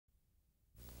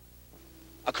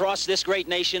Across this great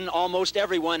nation, almost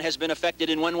everyone has been affected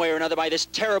in one way or another by this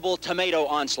terrible tomato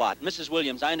onslaught. Mrs.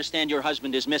 Williams, I understand your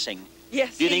husband is missing.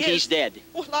 Yes, Do you think he's dead?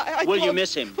 Well, Will you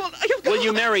miss him? Well, Will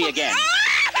you marry again?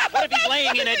 What if he's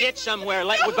laying in a ditch somewhere,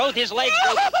 with both his legs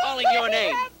broken, calling your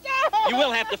name? You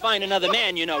will have to find another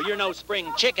man, you know. You're no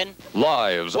spring chicken.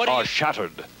 Lives are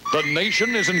shattered. The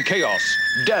nation is in chaos.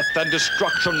 Death and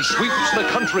destruction sweeps the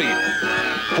country.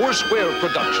 Foursquare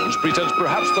Productions presents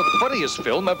perhaps the funniest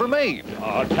film ever made.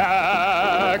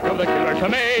 Attack of the Killer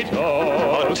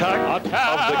Tomatoes. Attack of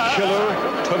the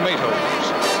Killer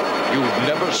Tomatoes. You've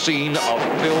never seen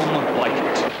a film like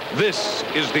it. This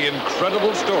is the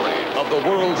incredible story of the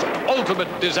world's ultimate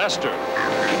disaster.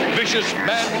 Vicious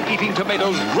man-eating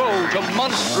tomatoes grow to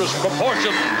monstrous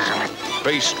proportions.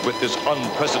 Faced with this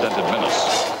unprecedented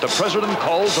menace, the president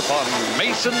calls upon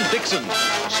Mason Dixon,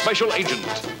 special agent.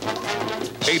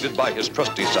 Aided by his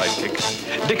trusty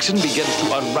sidekick, Dixon begins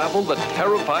to unravel the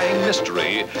terrifying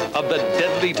mystery of the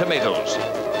deadly tomatoes.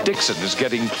 Dixon is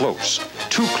getting close,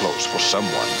 too close for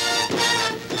someone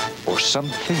or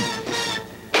something.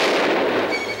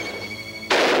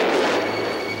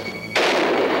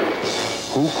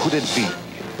 Who could it be?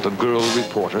 The girl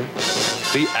reporter?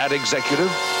 The ad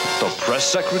executive? The press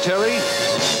secretary?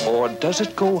 Or does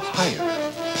it go higher?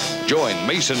 Join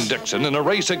Mason Dixon in a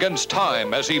race against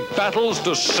time as he battles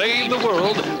to save the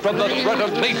world from the threat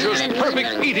of nature's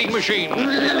perfect eating machine,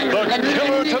 the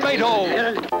Killer Tomato.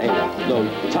 Ain't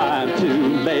no time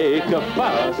to make a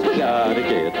fuss. We gotta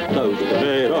get those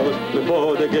tomatoes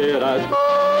before they get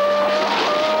us.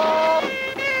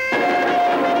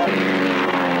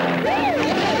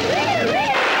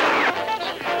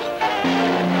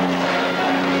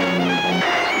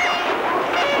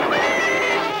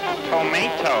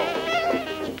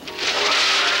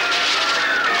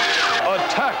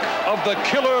 Attack of the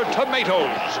Killer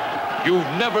Tomatoes. You've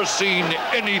never seen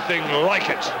anything like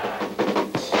it.